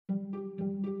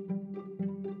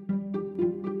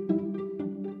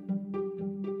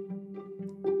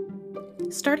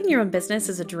Starting your own business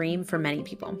is a dream for many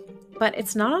people, but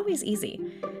it's not always easy.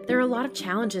 There are a lot of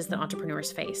challenges that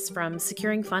entrepreneurs face, from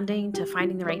securing funding to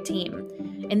finding the right team.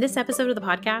 In this episode of the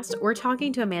podcast, we're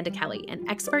talking to Amanda Kelly, an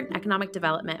expert in economic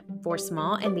development for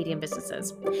small and medium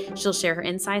businesses. She'll share her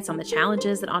insights on the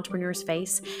challenges that entrepreneurs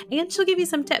face, and she'll give you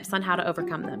some tips on how to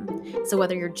overcome them. So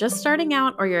whether you're just starting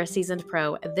out or you're a seasoned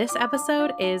pro, this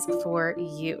episode is for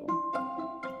you.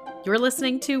 You're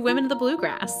listening to Women of the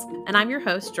Bluegrass, and I'm your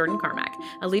host, Jordan Carmack,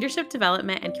 a leadership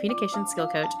development and communication skill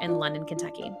coach in London,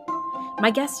 Kentucky.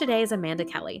 My guest today is Amanda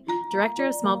Kelly, Director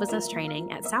of Small Business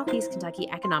Training at Southeast Kentucky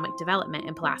Economic Development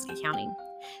in Pulaski County.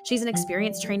 She's an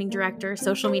experienced training director,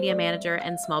 social media manager,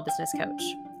 and small business coach.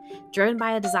 Driven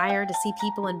by a desire to see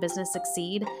people in business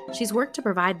succeed, she's worked to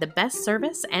provide the best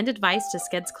service and advice to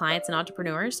SCED's clients and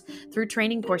entrepreneurs through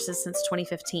training courses since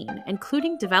 2015,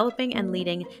 including developing and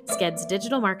leading SCED's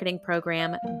digital marketing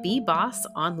program, Be Boss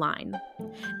Online.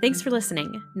 Thanks for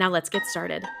listening. Now let's get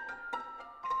started.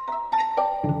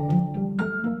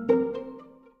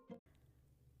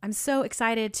 I'm so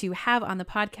excited to have on the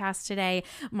podcast today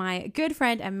my good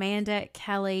friend Amanda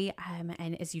Kelly.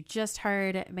 And as you just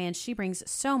heard, man, she brings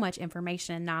so much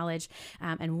information and knowledge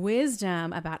and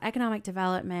wisdom about economic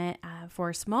development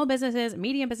for small businesses,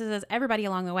 medium businesses, everybody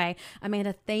along the way.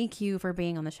 Amanda, thank you for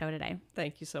being on the show today.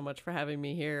 Thank you so much for having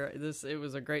me here. It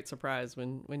was a great surprise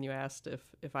when you asked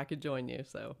if I could join you.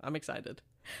 So I'm excited.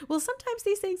 Well, sometimes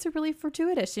these things are really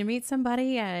fortuitous. You meet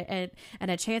somebody at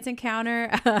a chance encounter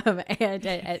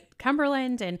at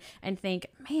Cumberland and think,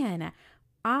 man,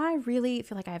 I really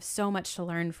feel like I have so much to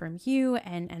learn from you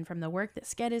and from the work that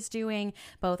SCED is doing,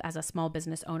 both as a small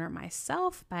business owner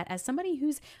myself, but as somebody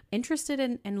who's interested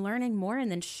in learning more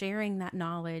and then sharing that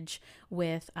knowledge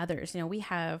with others. You know, we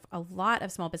have a lot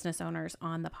of small business owners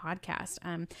on the podcast.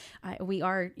 We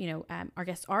are, our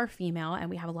guests are female, and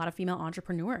we have a lot of female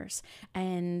entrepreneurs.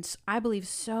 And I believe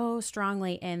so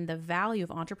strongly in the value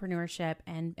of entrepreneurship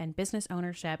and business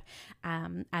ownership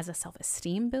as a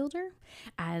self-esteem builder,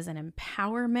 as an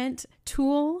empowerment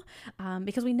tool,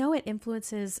 because we know it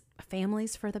influences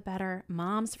families for the better,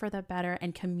 moms for the better,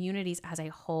 and communities as a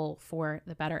whole for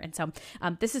the better. And so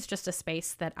this is just a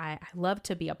space that I love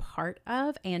to be a part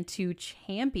of and to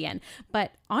champion.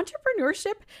 But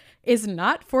entrepreneurship is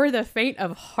not for the faint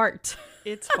of heart.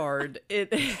 It's hard.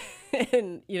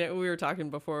 And we were talking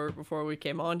before we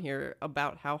came on here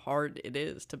about how hard it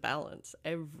is to balance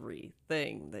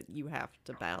everything that you have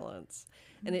to balance.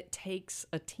 And it takes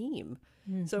a team.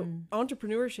 Mm-hmm. So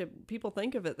entrepreneurship, people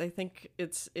think of it, they think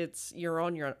it's you're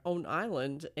on your own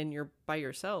island and you're by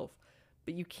yourself.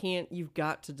 But you've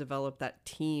got to develop that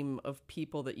team of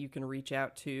people that you can reach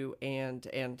out to and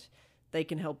they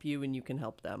can help you and you can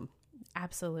help them.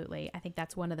 Absolutely. I think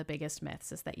that's one of the biggest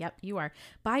myths is that, yep, you are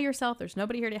by yourself. There's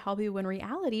nobody here to help you. When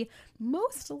reality,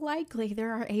 most likely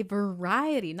there are a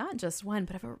variety, not just one,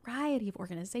 but a variety of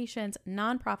organizations,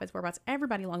 nonprofits, for-profits,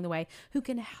 everybody along the way who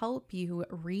can help you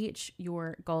reach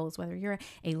your goals, whether you're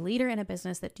a leader in a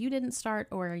business that you didn't start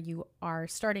or you are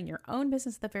starting your own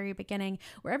business at the very beginning.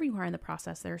 Wherever you are in the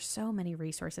process, there are so many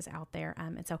resources out there.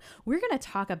 And so we're going to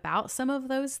talk about some of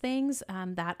those things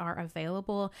that are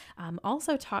available.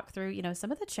 Also talk through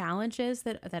some of the challenges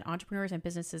that entrepreneurs and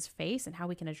businesses face and how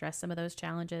we can address some of those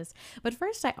challenges. But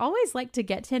first, I always like to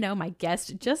get to know my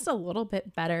guest just a little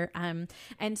bit better.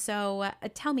 And so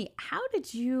tell me, how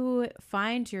did you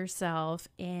find yourself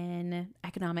in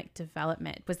economic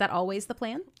development? Was that always the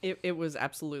plan? It was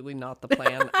absolutely not the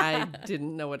plan. I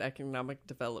didn't know what economic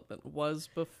development was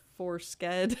before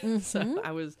SCED. Mm-hmm. So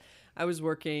I was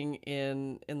working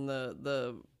in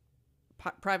the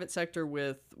private sector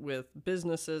with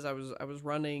businesses. I was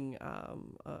running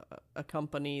a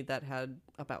company that had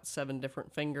about 7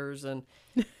 different fingers, and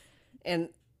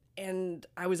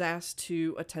I was asked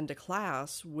to attend a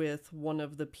class with one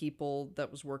of the people that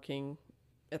was working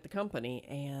at the company,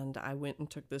 and I went and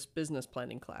took this business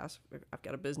planning class. I've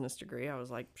got a business degree. I was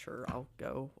like, sure, I'll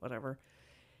go, whatever.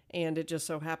 And it just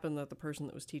so happened that the person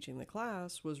that was teaching the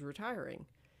class was retiring.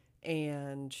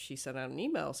 And she sent out an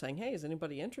email saying, hey, is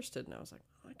anybody interested? And I was like,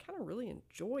 oh, I kind of really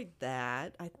enjoyed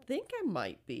that. I think I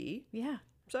might be. Yeah.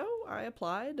 So I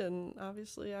applied, and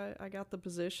obviously I got the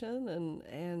position,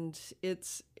 and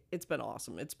it's been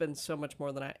awesome. It's been so much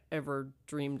more than I ever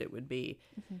dreamed it would be.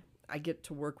 Mm-hmm. I get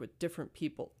to work with different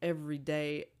people every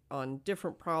day on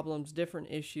different problems,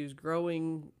 different issues,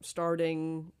 growing,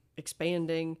 starting,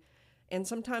 expanding, and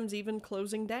sometimes even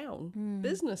closing down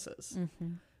businesses.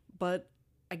 Mm-hmm. But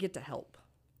I get to help.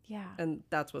 Yeah. And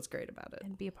that's what's great about it.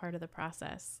 And be a part of the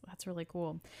process. That's really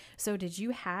cool. So did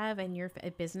you have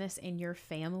a business in your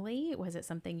family? Was it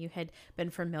something you had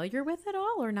been familiar with at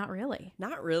all, or not really?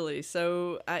 Not really.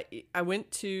 So I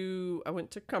went to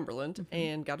Cumberland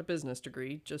and got a business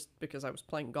degree just because I was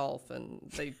playing golf,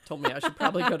 and they told me I should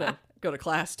probably go to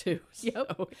class too.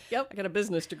 So Yep. I got a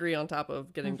business degree on top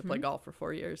of getting to play golf for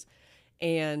 4 years.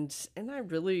 And I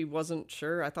really wasn't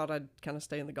sure. I thought I'd kind of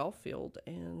stay in the golf field,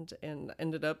 and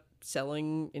ended up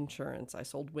selling insurance. I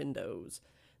sold windows.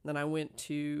 Then I went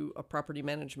to a property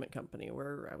management company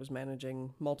where I was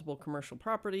managing multiple commercial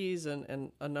properties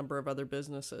and a number of other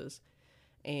businesses.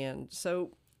 And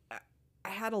so I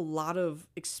had a lot of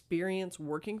experience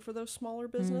working for those smaller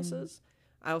businesses.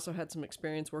 I also had some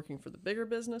experience working for the bigger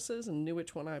businesses and knew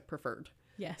which one I preferred.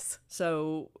 Yes.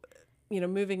 So,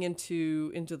 moving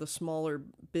into the smaller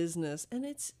business, and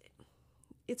it's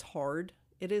hard.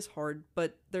 It is hard,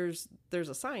 but there's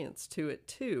a science to it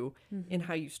too, in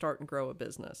how you start and grow a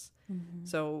business.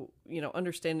 So,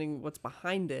 understanding what's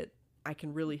behind it, I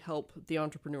can really help the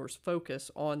entrepreneurs focus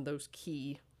on those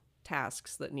key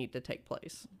tasks that need to take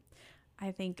place.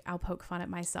 I think I'll poke fun at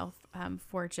myself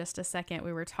for just a second.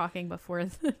 We were talking before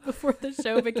the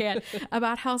show began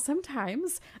about how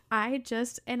sometimes I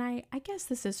guess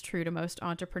this is true to most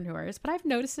entrepreneurs, but I've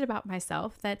noticed it about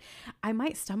myself that I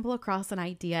might stumble across an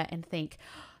idea and think,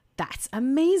 that's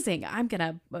amazing. I'm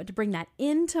going to bring that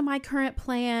into my current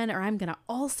plan, or I'm going to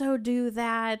also do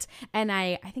that. And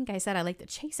I think I said I like to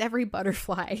chase every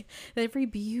butterfly, every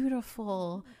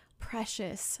beautiful,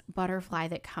 precious butterfly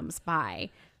that comes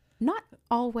by. Not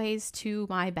always to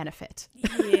my benefit.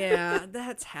 Yeah,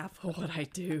 that's half of what I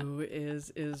do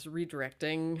is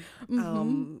redirecting,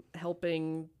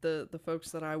 helping the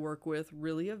folks that I work with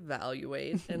really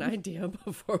evaluate an idea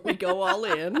before we go all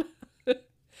in.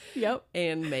 Yep.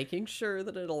 And making sure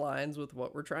that it aligns with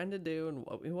what we're trying to do and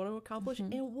what we want to accomplish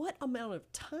and what amount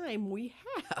of time we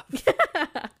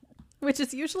have. Which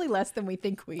is usually less than we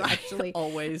think we actually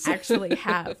always actually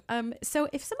have. So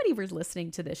if somebody was listening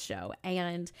to this show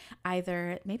and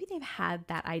either maybe they've had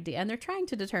that idea and they're trying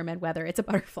to determine whether it's a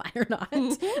butterfly or not,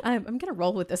 I'm going to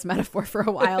roll with this metaphor for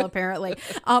a while, apparently.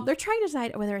 They're trying to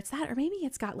decide whether it's that or maybe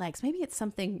it's got legs. Maybe it's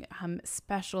something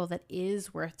special that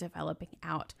is worth developing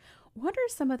out. What are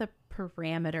some of the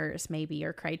parameters maybe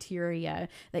or criteria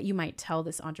that you might tell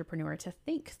this entrepreneur to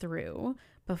think through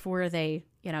before they,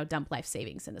 dump life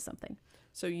savings into something?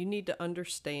 So you need to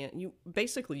understand, you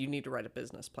need to write a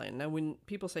business plan. Now, when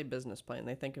people say business plan,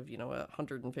 they think of, a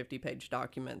 150-page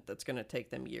document that's going to take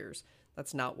them years.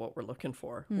 That's not what we're looking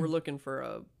for. We're looking for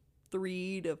a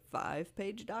 3 to 5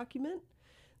 page document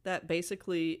that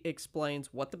basically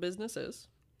explains what the business is.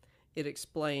 It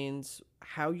explains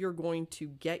how you're going to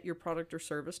get your product or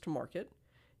service to market.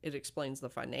 It explains the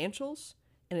financials,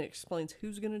 and it explains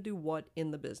who's going to do what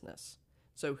in the business.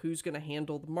 So who's going to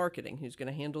handle the marketing, who's going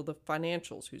to handle the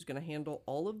financials, who's going to handle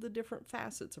all of the different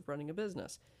facets of running a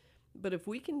business. But if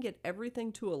we can get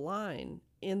everything to align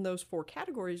in those 4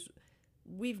 categories,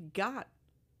 we've got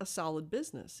a solid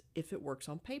business if it works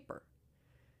on paper.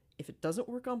 If it doesn't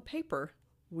work on paper,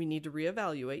 we need to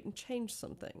reevaluate and change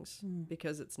some things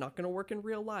because it's not going to work in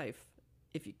real life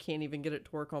if you can't even get it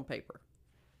to work on paper.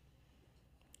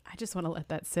 I just want to let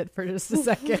that sit for just a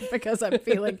second because I'm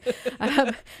feeling,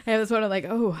 I just want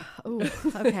to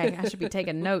okay, I should be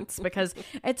taking notes because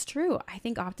it's true. I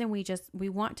think often we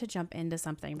want to jump into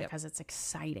something because it's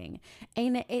exciting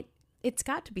and it's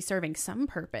got to be serving some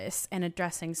purpose and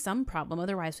addressing some problem.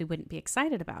 Otherwise we wouldn't be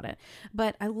excited about it.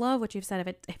 But I love what you've said.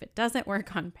 If it doesn't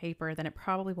work on paper, then it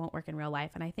probably won't work in real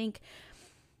life. And I think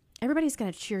everybody's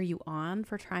going to cheer you on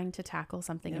for trying to tackle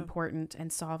something important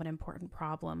and solve an important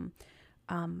problem.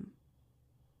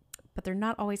 But they're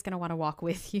not always going to want to walk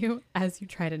with you as you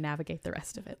try to navigate the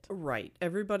rest of it. Right.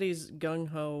 Everybody's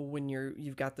gung-ho when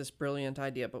you've got this brilliant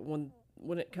idea. But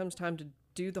when it comes time to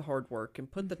do the hard work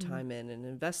and put the time in and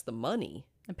invest the money.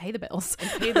 And pay the bills.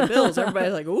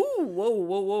 Everybody's like, ooh,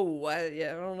 whoa. I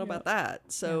don't know about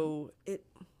that. So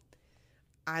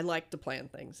I like to plan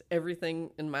things.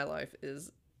 Everything in my life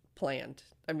is planned.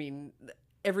 I mean,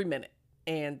 every minute.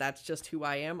 And that's just who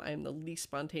I am. I am the least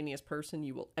spontaneous person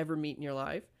you will ever meet in your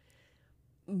life.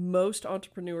 Most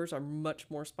entrepreneurs are much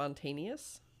more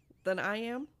spontaneous than I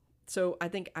am. So I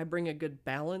think I bring a good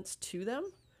balance to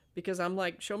them because I'm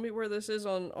like, show me where this is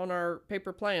on our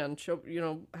paper plan. Show,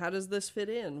 how does this fit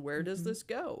in? Where does this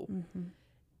go?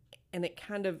 And it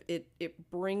kind of,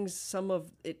 it brings some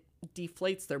of, it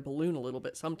deflates their balloon a little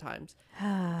bit sometimes.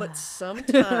 But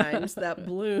sometimes that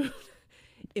balloon,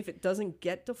 if it doesn't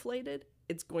get deflated,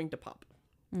 it's going to pop.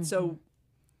 So,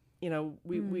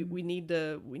 we need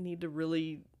to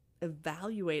really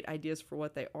evaluate ideas for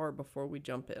what they are before we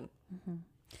jump in. Mm-hmm.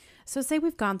 So say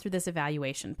we've gone through this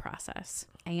evaluation process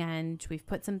and we've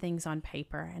put some things on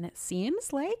paper and it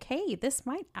seems like, hey, this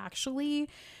might actually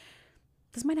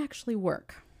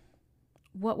work.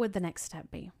 What would the next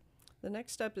step be? The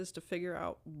next step is to figure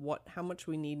out how much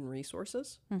we need in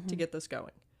resources Mm-hmm. to get this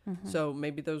going. Mm-hmm. So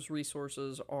maybe those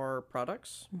resources are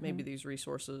products. Mm-hmm. Maybe these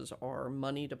resources are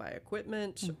money to buy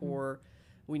equipment, Mm-hmm. or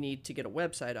we need to get a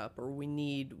website up, or we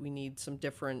need some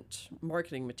different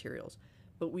marketing materials.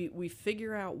 But we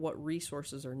figure out what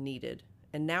resources are needed.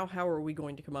 And now how are we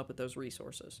going to come up with those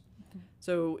resources? Mm-hmm.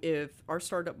 So if our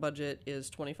startup budget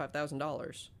is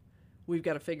 $25,000, we've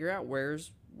got to figure out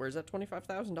where's that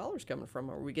 $25,000 coming from?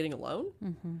 Are we getting a loan?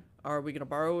 Mm-hmm. Are we going to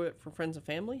borrow it from friends and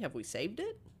family? Have we saved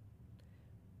it?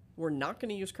 We're not going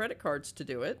to use credit cards to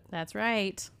do it. That's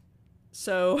right.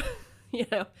 So,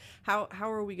 how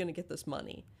are we going to get this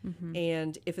money? Mm-hmm.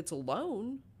 And if it's a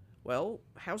loan, well,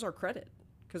 how's our credit?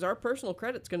 Because our personal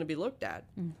credit's going to be looked at.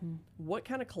 Mm-hmm. What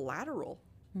kind of collateral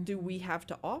do we have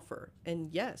to offer? And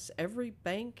yes, every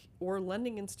bank or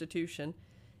lending institution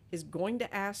is going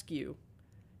to ask you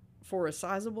for a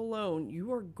sizable loan.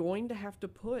 You are going to have to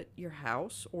put your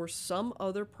house or some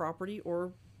other property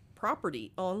on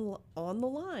the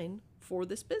line for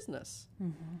this business.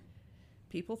 Mm-hmm.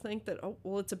 People think that, oh,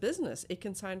 well, it's a business. It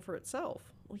can sign for itself.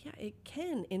 Well, yeah, it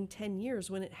can in 10 years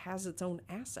when it has its own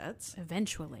assets.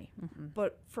 Eventually. Mm-hmm.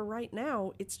 But for right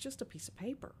now, it's just a piece of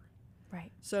paper.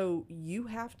 Right. So you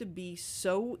have to be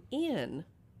so in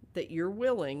that you're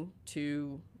willing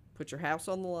to put your house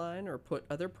on the line or put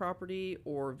other property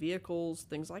or vehicles,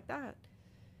 things like that,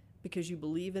 because you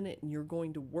believe in it and you're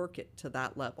going to work it to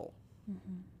that level.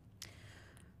 Mm-hmm.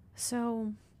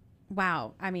 So,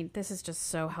 wow. I mean, this is just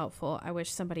so helpful. I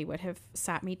wish somebody would have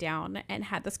sat me down and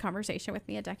had this conversation with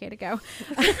me a decade ago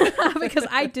because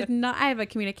I have a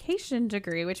communication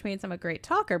degree, which means I'm a great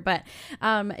talker, but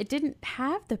it didn't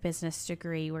have the business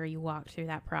degree where you walk through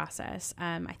that process.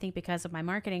 I think because of my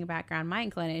marketing background, my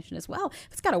inclination is, well,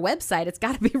 if it's got a website, it's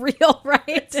got to be real, right?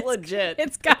 It's legit.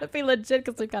 It's got to be legit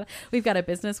because we've got a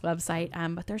business website,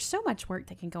 but there's so much work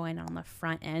that can go in on the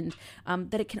front end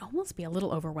that it can almost be a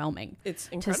little overwhelming. It's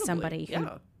to incredibly, somebody who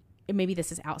maybe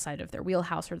this is outside of their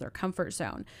wheelhouse or their comfort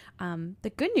zone. The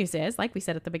good news is, like we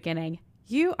said at the beginning,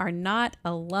 you are not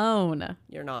alone.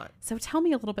 You're not. So tell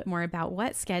me a little bit more about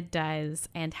what Sked does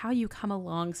and how you come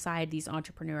alongside these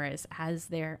entrepreneurs as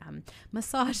they're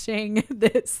massaging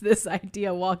this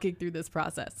idea, walking through this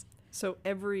process. So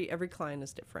every client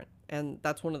is different, and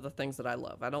that's one of the things that I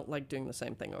love. I don't like doing the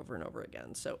same thing over and over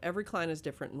again. So every client is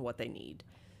different in what they need.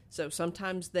 So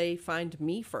sometimes they find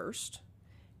me first,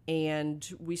 and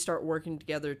we start working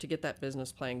together to get that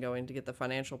business plan going, to get the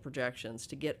financial projections,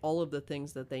 to get all of the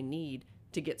things that they need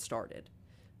to get started.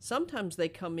 Sometimes they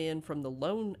come in from the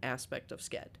loan aspect of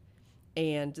Sked,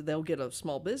 and they'll get a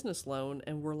small business loan,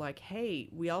 and we're like, hey,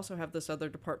 we also have this other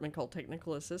department called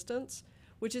technical assistance,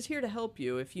 which is here to help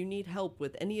you if you need help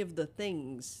with any of the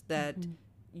things that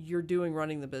you're doing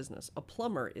running the business. A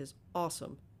plumber is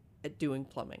awesome at doing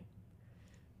plumbing,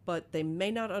 but they may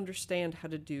not understand how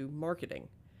to do marketing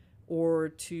or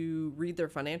to read their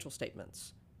financial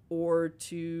statements or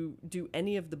to do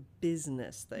any of the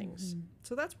business things.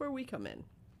 So that's where we come in.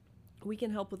 We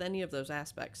can help with any of those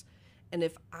aspects. And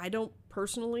if I don't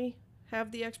personally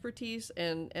have the expertise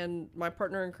and my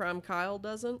partner in crime, Kyle,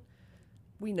 doesn't,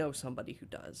 we know somebody who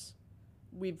does.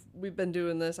 We've been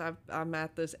doing this. I'm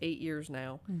at this 8 years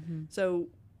now. So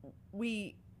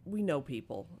we know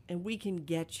people, and we can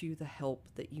get you the help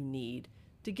that you need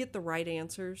to get the right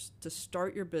answers, to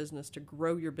start your business, to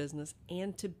grow your business,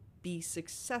 and to be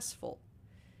successful.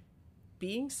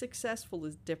 Being successful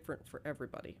is different for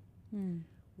everybody.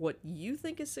 What you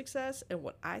think is success and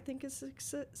what I think is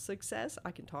success,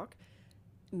 I can talk,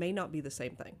 may not be the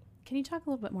same thing. Can you talk a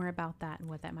little bit more about that and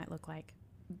what that might look like?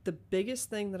 The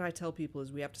biggest thing that I tell people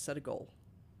is we have to set a goal.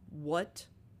 What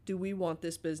do we want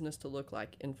this business to look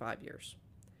like in 5 years?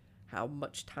 How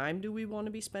much time do we want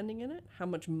to be spending in it? How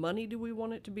much money do we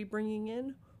want it to be bringing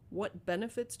in? What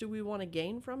benefits do we want to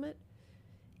gain from it?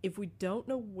 If we don't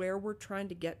know where we're trying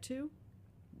to get to,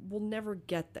 we'll never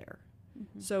get there.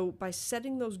 So by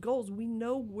setting those goals, we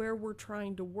know where we're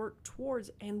trying to work towards,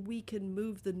 and we can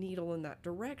move the needle in that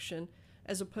direction,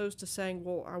 as opposed to saying,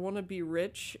 well, I want to be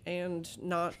rich and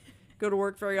not go to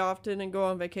work very often and go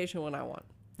on vacation when I want.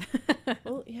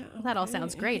 Well, yeah. Well, that all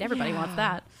sounds great. Everybody wants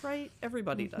that. Right.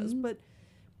 Everybody does. But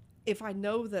if I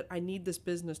know that I need this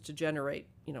business to generate,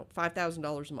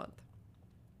 $5,000 a month,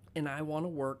 and I want to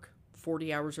work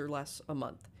 40 hours or less a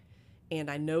month, and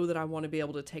I know that I want to be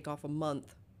able to take off a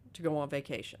month to go on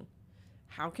vacation,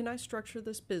 how can I structure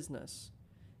this business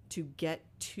to get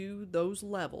to those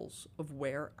levels of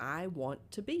where I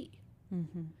want to be?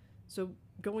 Mm-hmm. So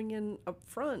going in up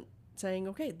front, saying,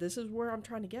 okay, this is where I'm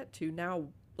trying to get to. Now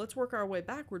let's work our way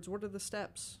backwards. What are the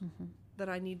steps that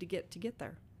I need to get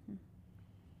there?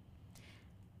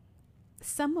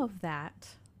 Some of that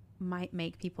might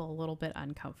make people a little bit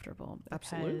uncomfortable.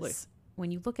 Absolutely.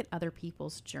 When you look at other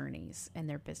people's journeys and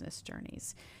their business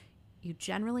journeys, you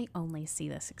generally only see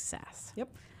the success. Yep.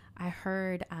 I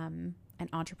heard an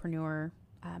entrepreneur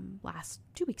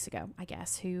 2 weeks ago, I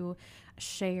guess, who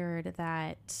shared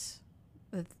that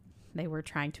they were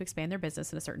trying to expand their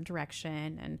business in a certain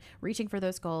direction and reaching for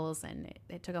those goals. And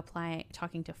it took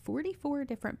talking to 44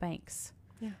 different banks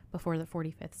before the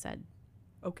 45th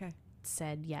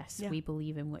said, yes, we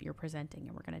believe in what you're presenting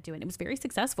and we're going to do it. And it was very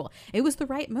successful. It was the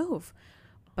right move,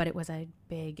 but it was a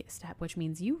big step, which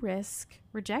means you risk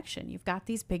rejection. You've got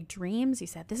these big dreams. You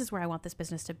said, this is where I want this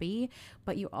business to be,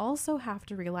 but you also have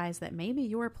to realize that maybe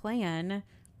your plan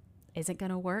isn't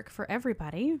going to work for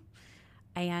everybody.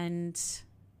 And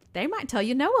they might tell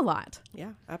you no a lot.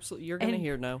 Yeah, absolutely. You're going to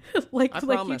hear no. like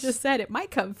you just said, it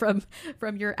might come from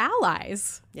your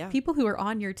allies, people who are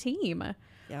on your team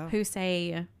who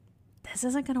say, this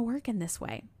isn't going to work in this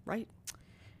way. Right.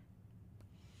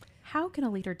 How can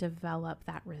a leader develop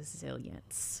that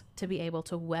resilience to be able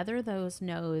to weather those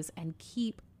no's and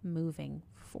keep moving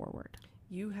forward?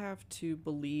 You have to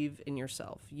believe in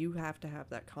yourself. You have to have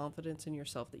that confidence in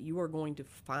yourself that you are going to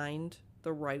find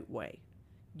the right way.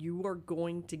 You are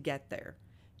going to get there.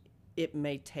 It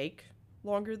may take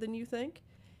longer than you think.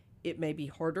 It may be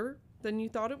harder than you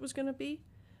thought it was going to be,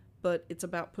 but it's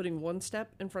about putting one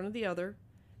step in front of the other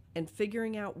and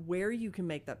figuring out where you can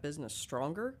make that business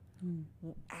stronger.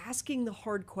 Asking the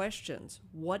hard questions.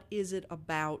 What is it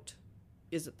about?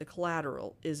 Is it the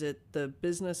collateral? Is it the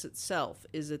business itself?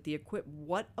 Is it the equipment?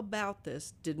 What about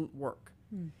this didn't work?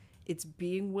 It's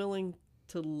being willing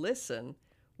to listen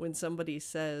when somebody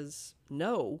says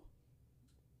no,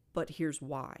 but here's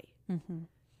why.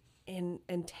 And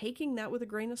taking that with a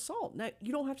grain of salt. Now,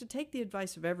 you don't have to take the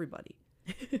advice of everybody.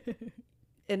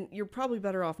 And you're probably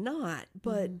better off not,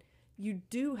 but you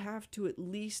do have to at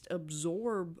least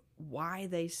absorb why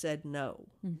they said no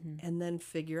and then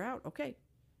figure out, okay,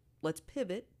 let's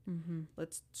pivot.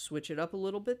 Let's switch it up a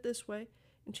little bit this way.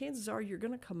 And chances are you're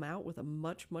going to come out with a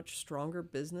much, much stronger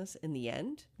business in the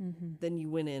end than you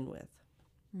went in with.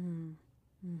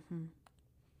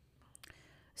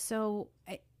 So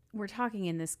we're talking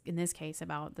in this case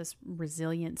about this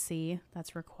resiliency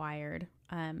that's required.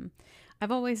 I've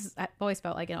always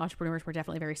felt like entrepreneurs were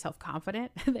definitely very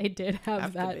self-confident. They did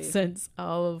have that sense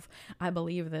of, I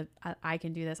believe that I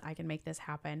can do this. I can make this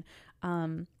happen.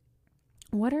 Are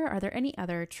there any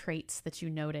other traits that you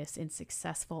notice in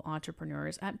successful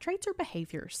entrepreneurs? Traits or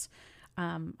behaviors?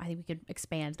 I think we could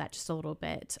expand that just a little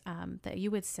bit. That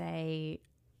you would say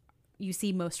you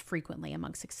see most frequently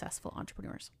among successful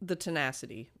entrepreneurs. The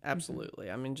tenacity,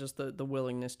 absolutely. I mean, just the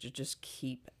willingness to just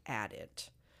keep at it.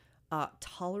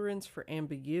 Tolerance for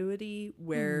ambiguity,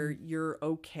 where you're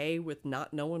okay with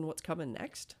not knowing what's coming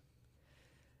next.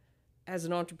 As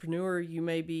an entrepreneur, you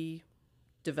may be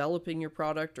developing your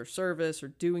product or service or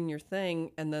doing your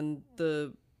thing, and then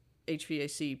the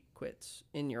HVAC quits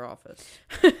in your office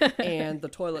and the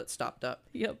toilet stopped up.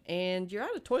 And you're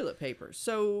out of toilet paper.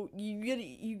 So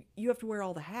you have to wear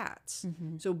all the hats.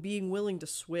 So being willing to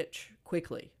switch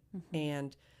quickly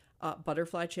and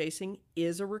butterfly chasing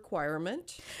is a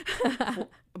requirement,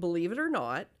 believe it or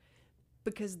not,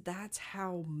 because that's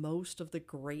how most of the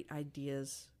great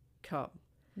ideas come,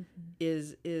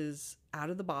 is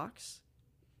out of the box,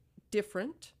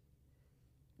 different,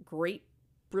 great,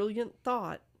 brilliant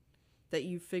thought that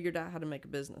you figured out how to make a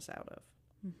business out of.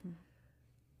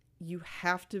 You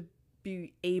have to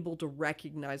be able to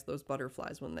recognize those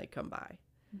butterflies when they come by,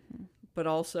 but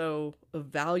also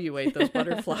evaluate those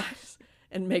butterflies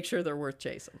and make sure they're worth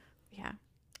chasing. Yeah.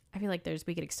 I feel like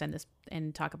we could extend this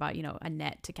and talk about, a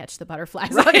net to catch the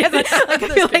butterflies. Right. I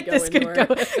feel like this could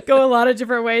go a lot of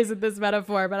different ways in this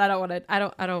metaphor, but I don't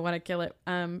want to kill it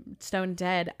stone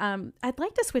dead. I'd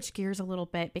like to switch gears a little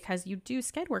bit because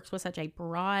Sked works with such a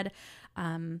broad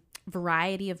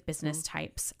variety of business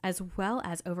types, as well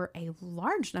as over a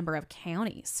large number of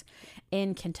counties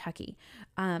in Kentucky.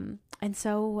 And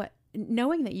so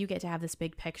knowing that you get to have this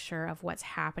big picture of what's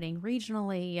happening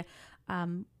regionally,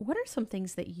 what are some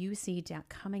things that you see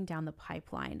coming down the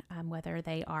pipeline, whether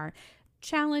they are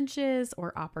challenges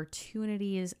or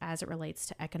opportunities as it relates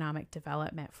to economic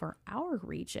development for our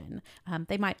region?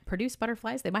 They might produce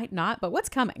butterflies, they might not, but what's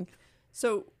coming?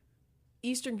 So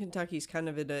Eastern Kentucky is kind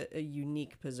of in a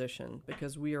unique position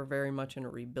because we are very much in a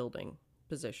rebuilding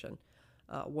position.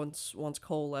 Once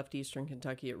coal left Eastern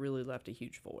Kentucky, it really left a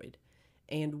huge void.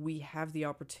 And we have the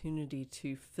opportunity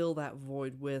to fill that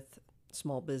void with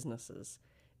small businesses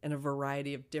and a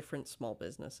variety of different small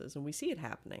businesses. And we see it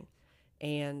happening.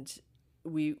 And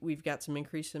we've got some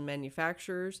increase in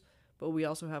manufacturers, but we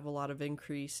also have a lot of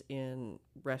increase in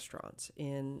restaurants,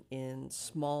 in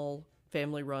small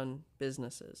family-run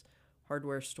businesses,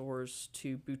 hardware stores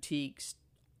to boutiques,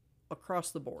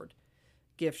 across the board,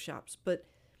 gift shops. But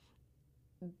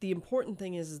the important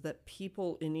thing is that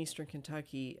people in Eastern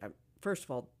Kentucky, first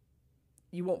of all,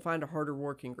 you won't find a harder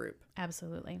working group.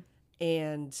 Absolutely.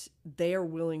 And they are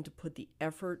willing to put the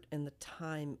effort and the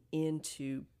time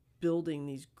into building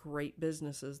these great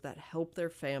businesses that help their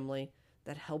family,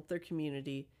 that help their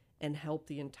community, and help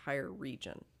the entire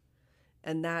region.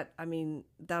 And that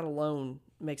alone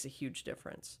makes a huge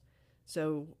difference.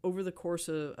 So over the course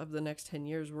of the next 10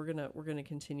 years, we're gonna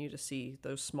continue to see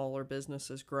those smaller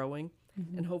businesses growing,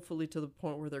 and hopefully to the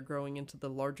point where they're growing into the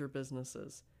larger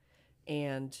businesses.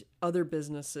 And other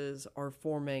businesses are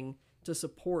forming to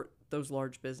support those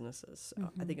large businesses.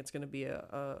 I think it's going to be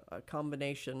a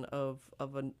combination of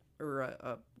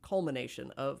a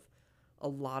culmination of a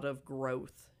lot of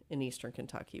growth in Eastern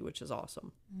Kentucky, which is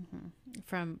awesome.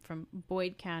 From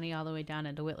Boyd County all the way down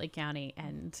into Whitley County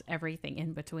and everything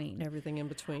in between.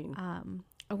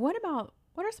 What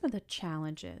are some of the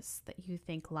challenges that you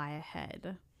think lie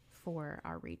ahead for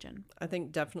our region? I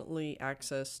think definitely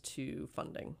access to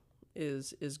funding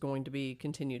is going to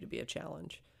continue to be a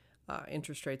challenge.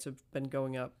 Interest rates have been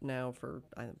going up now for,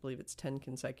 I believe it's 10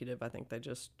 consecutive. I think they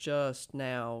just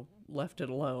now left it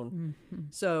alone.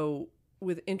 So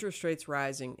with interest rates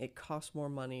rising, it costs more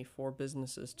money for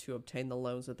businesses to obtain the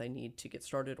loans that they need to get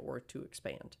started or to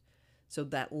expand. So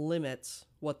that limits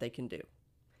what they can do.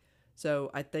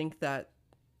 So I think that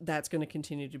that's going to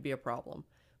continue to be a problem.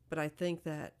 But I think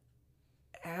that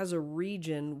as a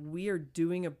region, we are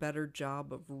doing a better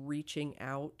job of reaching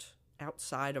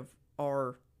outside of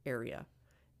our area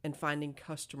and finding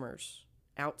customers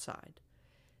outside.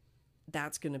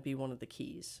 That's going to be one of the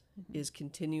keys, is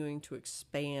continuing to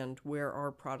expand where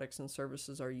our products and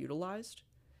services are utilized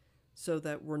so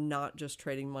that we're not just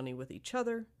trading money with each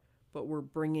other, but we're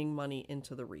bringing money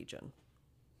into the region.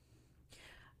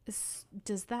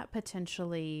 Does that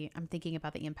potentially, I'm thinking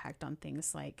about the impact on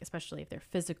things like, especially if they're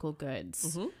physical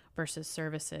goods versus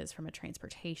services from a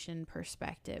transportation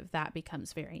perspective, that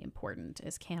becomes very important,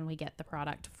 is can we get the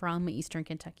product from Eastern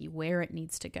Kentucky where it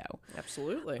needs to go?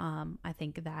 Absolutely. I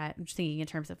think that, I'm just thinking in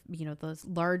terms of, those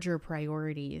larger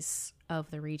priorities of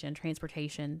the region,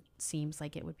 transportation seems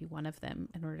like it would be one of them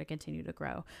in order to continue to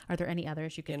grow. Are there any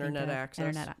others you could think of?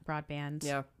 Internet, broadband.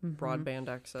 Yeah, broadband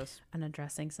access. And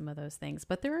addressing some of those things.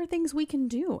 But there are things we can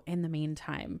do in the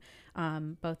meantime,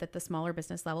 both at the smaller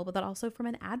business level, but that also from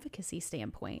an advocacy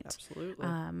standpoint.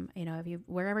 Absolutely.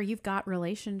 Wherever you've got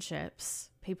relationships,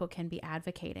 people can be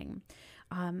advocating.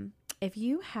 If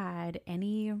you had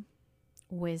any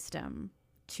wisdom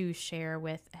to share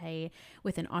with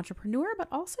an entrepreneur, but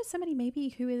also somebody maybe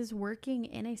who is working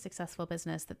in a successful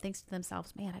business that thinks to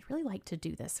themselves, man, I'd really like to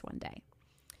do this one day,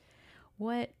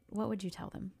 what would you tell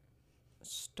them?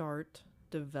 Start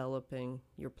developing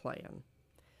your plan.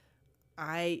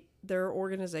 There are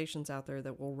organizations out there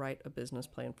that will write a business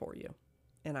plan for you,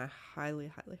 and I highly,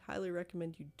 highly, highly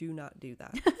recommend you do not do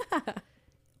that.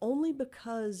 Only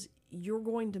because you're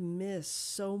going to miss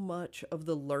so much of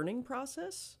the learning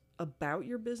process about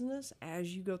your business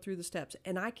as you go through the steps.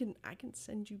 And I can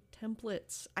send you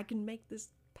templates. I can make this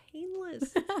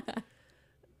painless.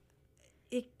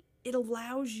 It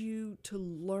allows you to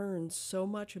learn so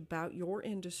much about your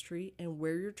industry and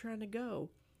where you're trying to go.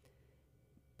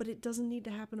 But it doesn't need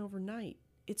to happen overnight.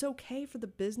 It's okay for the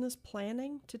business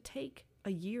planning to take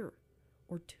a year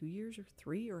or 2 years or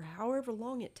 3 or however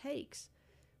long it takes,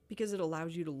 because it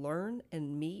allows you to learn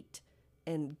and meet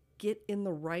and get in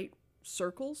the right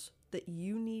circles that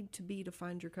you need to be to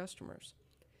find your customers.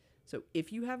 So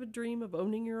if you have a dream of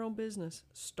owning your own business,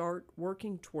 start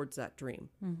working towards that dream.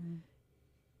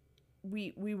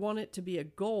 We want it to be a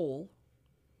goal,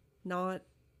 not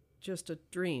just a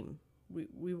dream.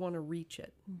 We want to reach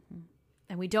it.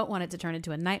 And we don't want it to turn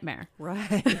into a nightmare.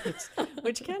 Right.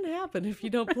 Which can happen if you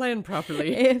don't plan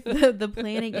properly. If the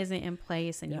planning isn't in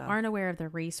place and you aren't aware of the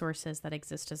resources that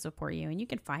exist to support you. And you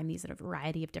can find these at a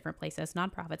variety of different places.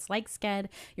 Nonprofits like SCED,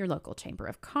 your local Chamber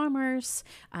of Commerce.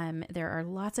 There are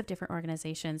lots of different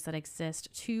organizations that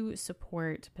exist to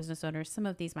support business owners. Some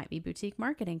of these might be boutique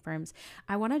marketing firms.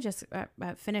 I want to just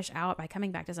finish out by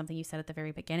coming back to something you said at the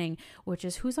very beginning, which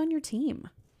is who's on your team?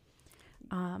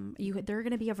 There are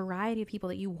going to be a variety of people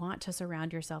that you want to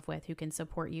surround yourself with who can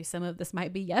support you. Some of this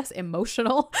might be, yes,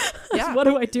 emotional. Yeah. What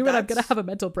do I do when I'm going to have a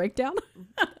mental breakdown?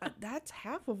 That's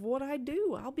half of what I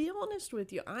do. I'll be honest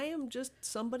with you. I am just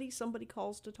somebody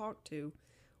calls to talk to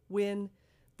when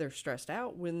they're stressed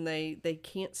out, when they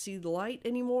can't see the light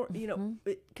anymore, you know,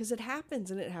 because it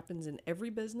happens, and it happens in every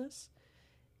business.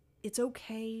 It's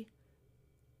okay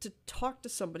to talk to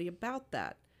somebody about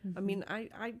that. I mean,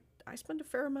 I spend a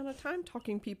fair amount of time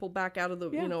talking people back out of the,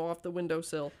 off the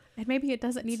windowsill. And maybe it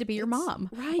doesn't need to be your mom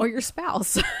right. or your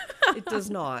spouse. It does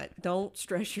not. Don't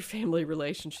stress your family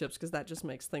relationships, because that just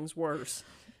makes things worse.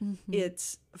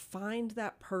 It's find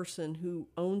that person who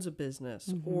owns a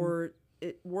business or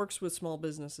it works with small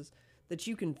businesses that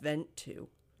you can vent to,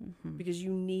 because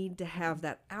you need to have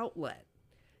that outlet.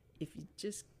 If you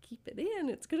just keep it in,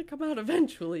 it's going to come out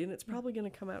eventually, and it's probably going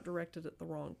to come out directed at the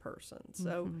wrong person.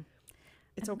 So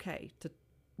it's okay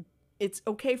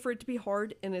for it to be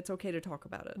hard, and it's okay to talk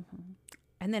about it.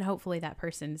 And then hopefully that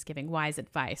person is giving wise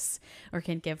advice or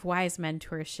can give wise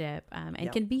mentorship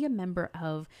and can be a member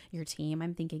of your team.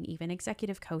 I'm thinking even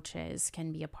executive coaches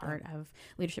can be a part of,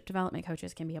 leadership development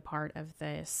coaches can be a part of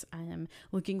this.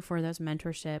 Looking for those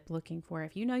mentorship, looking for,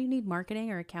 if you know you need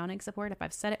marketing or accounting support, if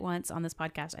I've said it once on this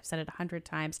podcast, I've said it 100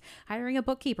 times, hiring a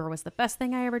bookkeeper was the best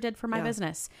thing I ever did for my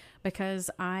business, because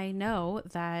I know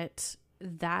that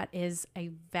is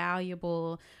a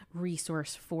valuable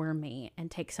resource for me, and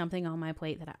take something off my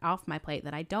plate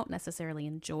that I don't necessarily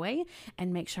enjoy,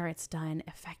 and make sure it's done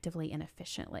effectively and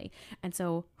efficiently. And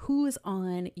so who's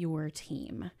on your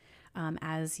team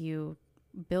as you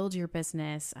build your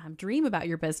business, dream about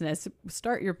your business,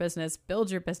 start your business,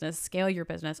 build your business, scale your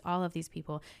business, all of these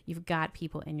people, you've got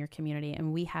people in your community.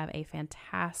 And we have a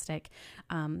fantastic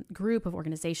group of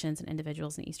organizations and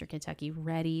individuals in Eastern Kentucky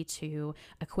ready to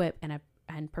equip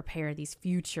and prepare these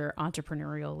future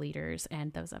entrepreneurial leaders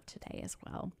and those of today as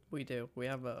well. We do. We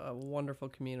have a wonderful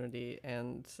community,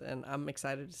 and I'm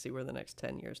excited to see where the next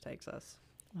 10 years takes us.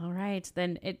 All right,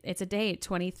 then it's a date,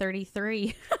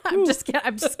 2033. I'm just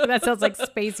that sounds like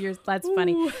space years. That's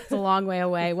funny. It's a long way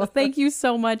away. Well, thank you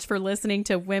so much for listening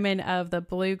to Women of the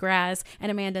Bluegrass.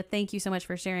 And Amanda, thank you so much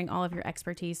for sharing all of your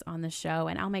expertise on the show.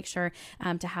 And I'll make sure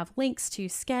to have links to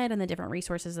SCED and the different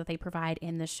resources that they provide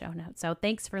in the show notes. So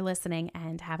thanks for listening,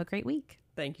 and have a great week.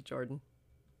 Thank you, Jordan.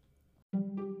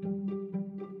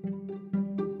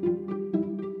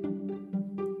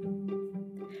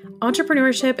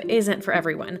 Entrepreneurship isn't for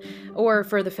everyone, or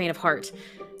for the faint of heart.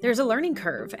 There's a learning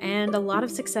curve, and a lot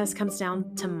of success comes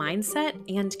down to mindset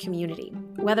and community.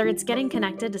 Whether it's getting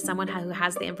connected to someone who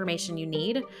has the information you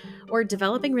need, or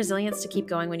developing resilience to keep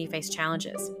going when you face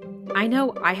challenges. I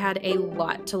know I had a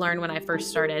lot to learn when I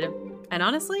first started, and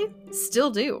honestly,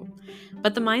 still do.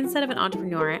 But the mindset of an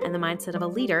entrepreneur and the mindset of a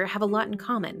leader have a lot in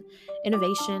common: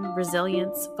 innovation,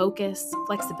 resilience, focus,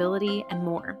 flexibility, and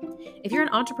more. If you're an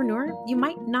entrepreneur, you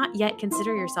might not yet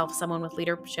consider yourself someone with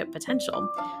leadership potential,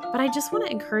 but I just want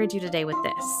to encourage you today with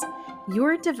this.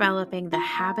 You're developing the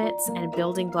habits and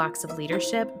building blocks of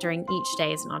leadership during each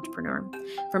day as an entrepreneur.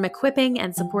 From equipping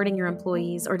and supporting your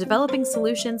employees or developing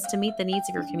solutions to meet the needs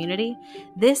of your community,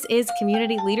 this is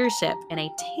community leadership in a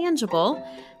tangible,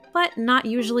 but not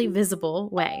usually visible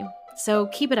way. So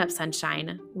keep it up,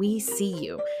 sunshine. We see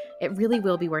you. It really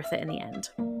will be worth it in the end.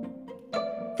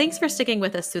 Thanks for sticking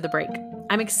with us through the break.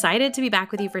 I'm excited to be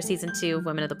back with you for Season 2 of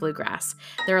Women of the Bluegrass.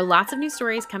 There are lots of new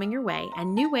stories coming your way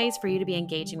and new ways for you to be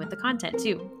engaging with the content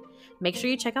too. Make sure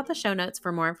you check out the show notes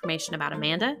for more information about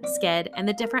Amanda, SCED, and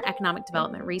the different economic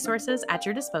development resources at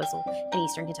your disposal in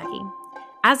Eastern Kentucky.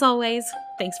 As always,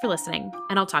 thanks for listening,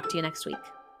 and I'll talk to you next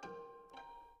week.